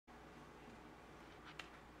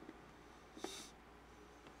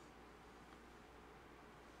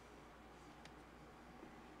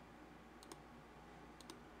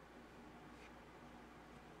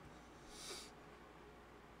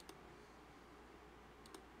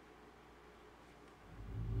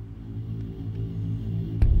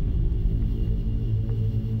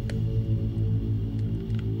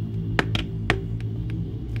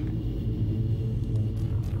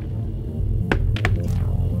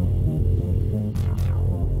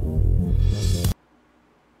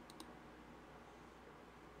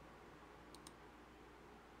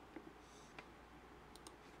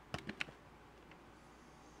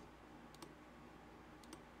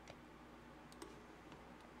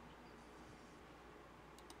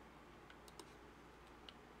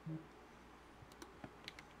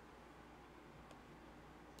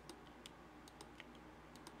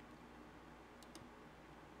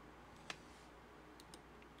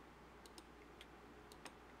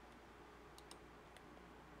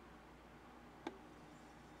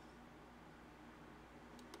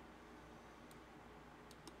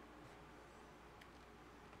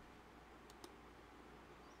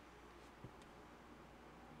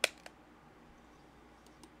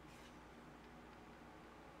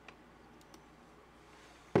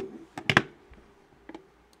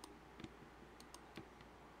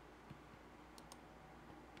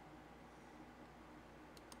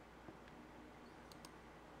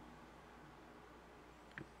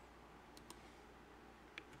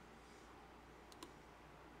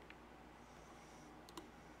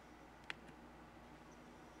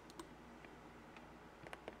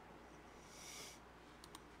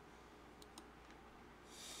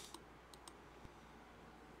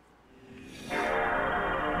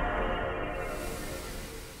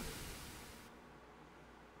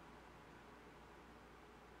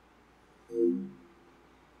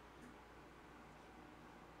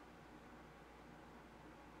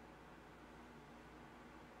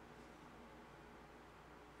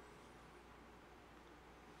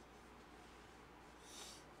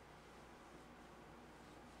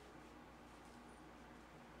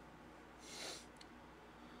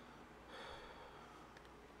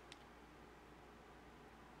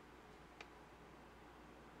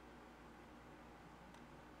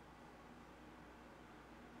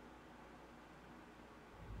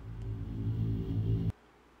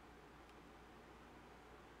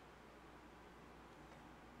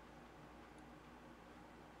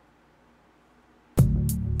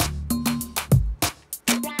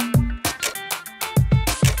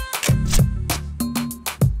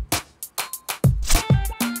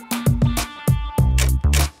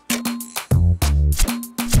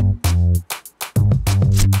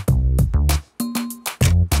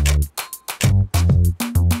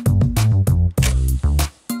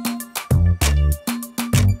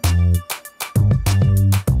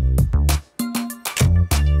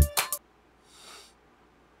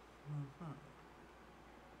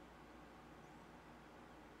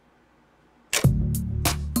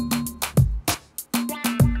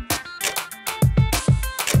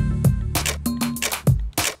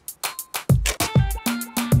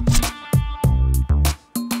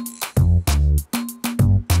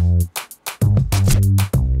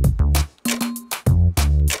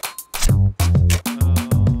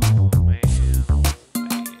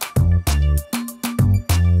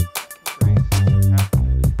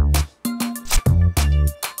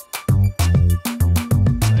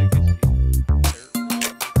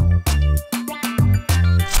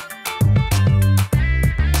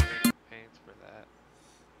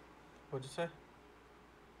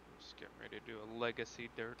do a legacy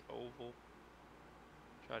dirt oval.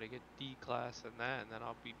 Try to get D class in that, and then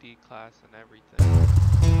I'll be D class in everything.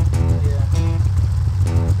 Yeah.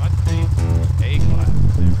 My dream is A class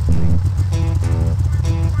in everything.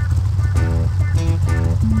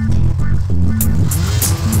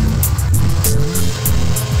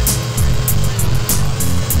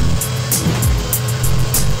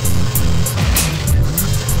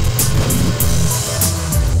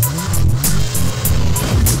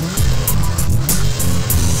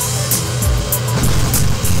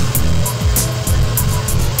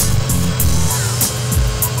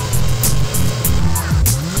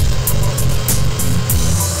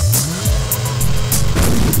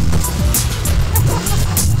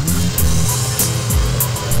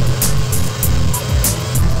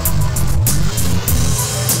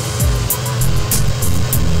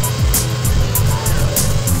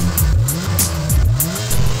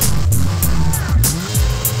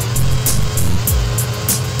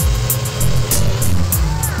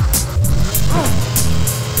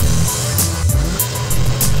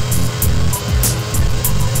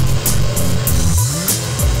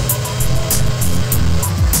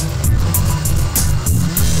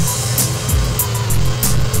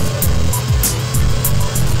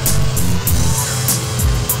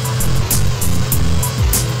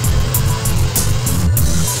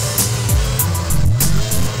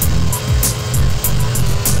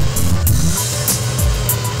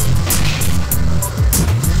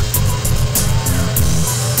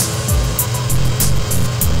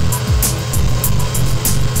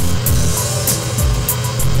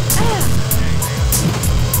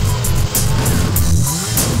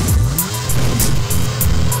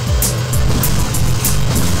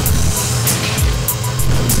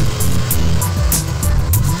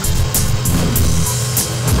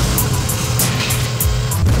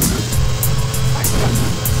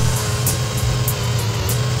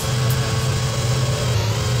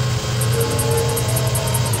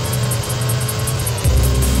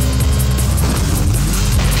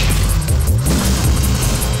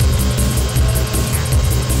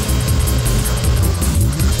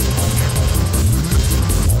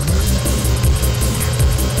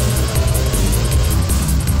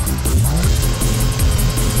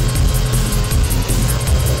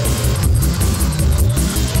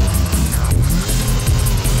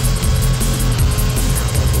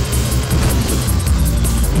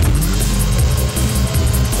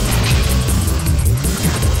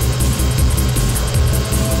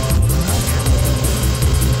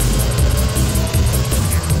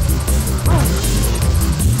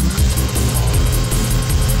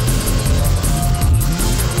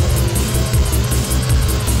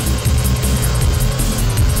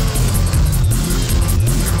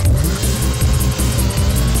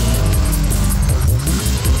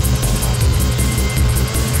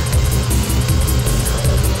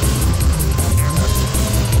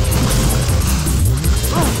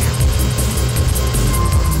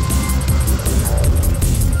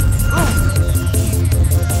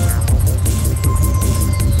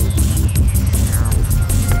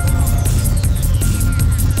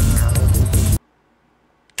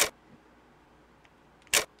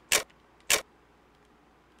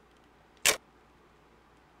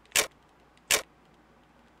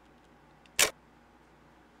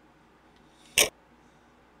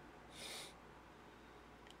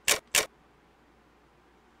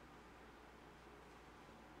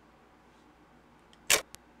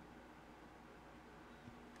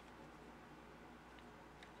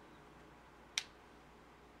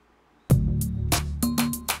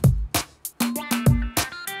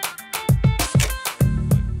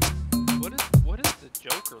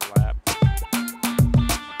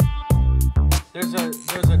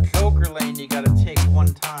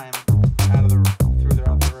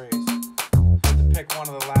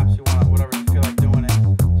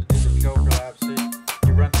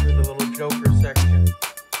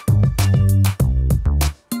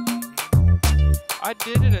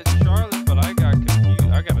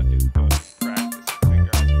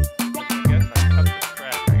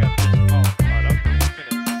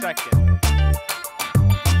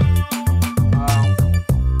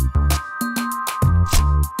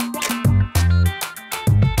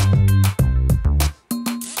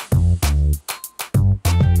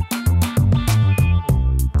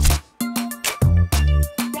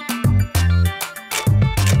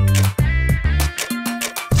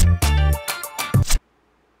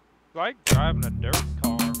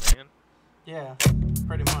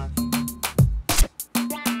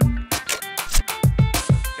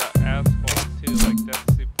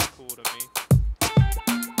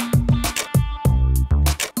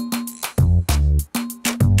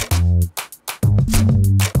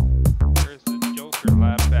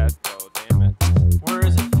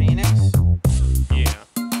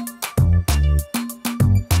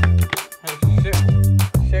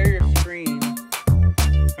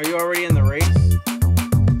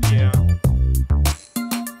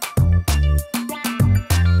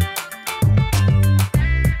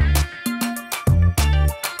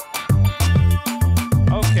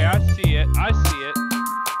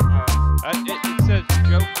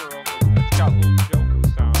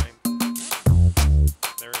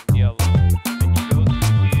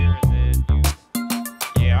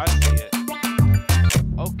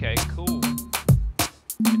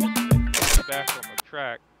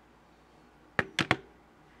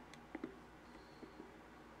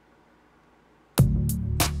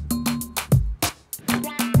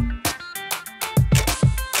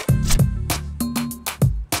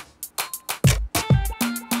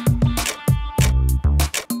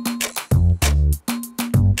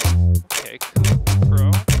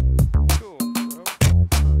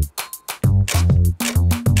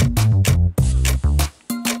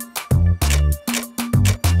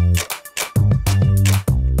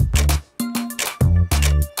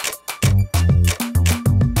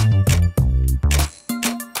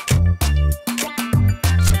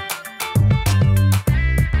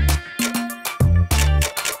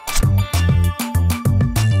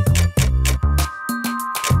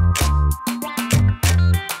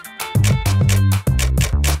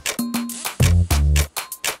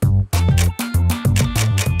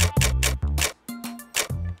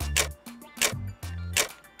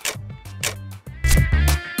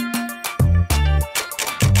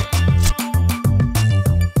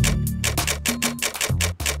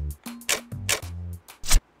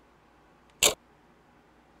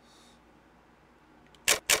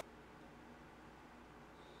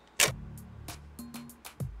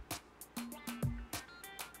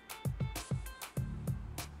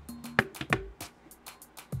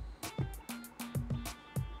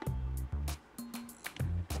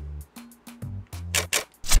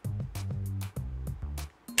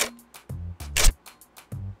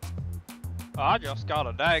 I just got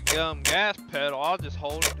a dadgum gas pedal. I'll just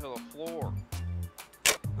hold it to the floor.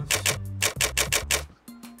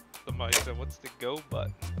 Somebody said, what's the go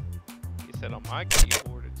button? He said, on my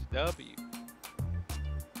keyboard, it's W.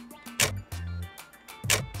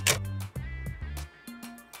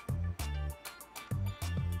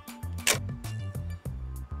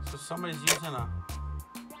 So somebody's using a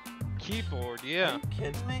keyboard, yeah. Are you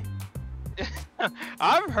kidding me?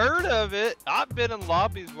 I've heard of it. I've been in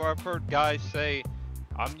lobbies where I've heard guys say,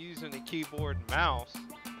 I'm using a keyboard and mouse.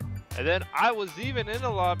 And then I was even in a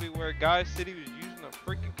lobby where a guy said he was using a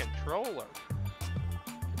freaking controller.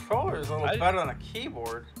 Controller is a little better than a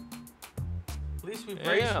keyboard. At least we've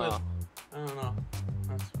raced with. I don't know.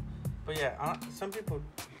 But yeah, some people,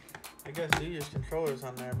 I guess, do use controllers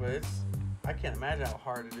on there, but I can't imagine how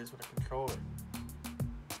hard it is with a controller.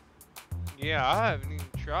 Yeah, I haven't even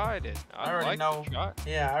tried it. I already know.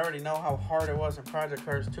 Yeah, I already know how hard it was in Project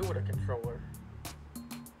Cars 2 with a controller.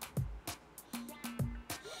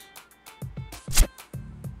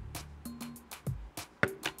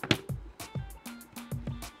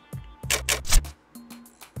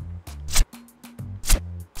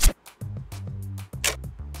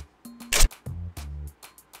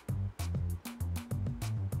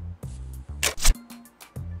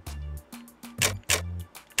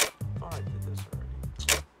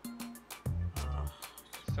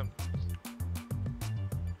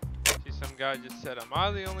 Guy just said, am I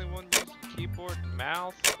the only one using keyboard and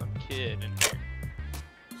mouse? Some kid in here.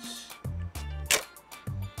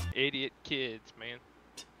 Idiot kids, man.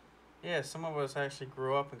 Yeah, some of us actually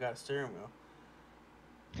grew up and got a steering wheel.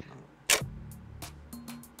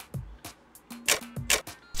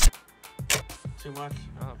 Too much?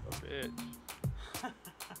 Oh, a bitch.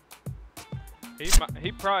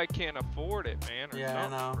 He probably can't afford it, man, or yeah,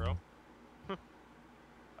 something, I know. Bro.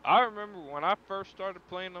 I remember when I first started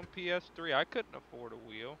playing on PS3, I couldn't afford a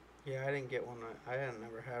wheel. Yeah, I didn't get one. I hadn't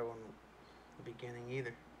never had one in the beginning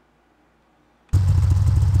either.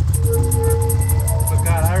 But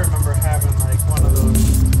God, I remember having like one of those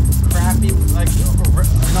crappy, like the old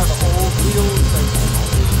wheels,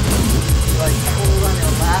 like hold on your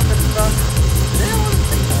lap and stuff.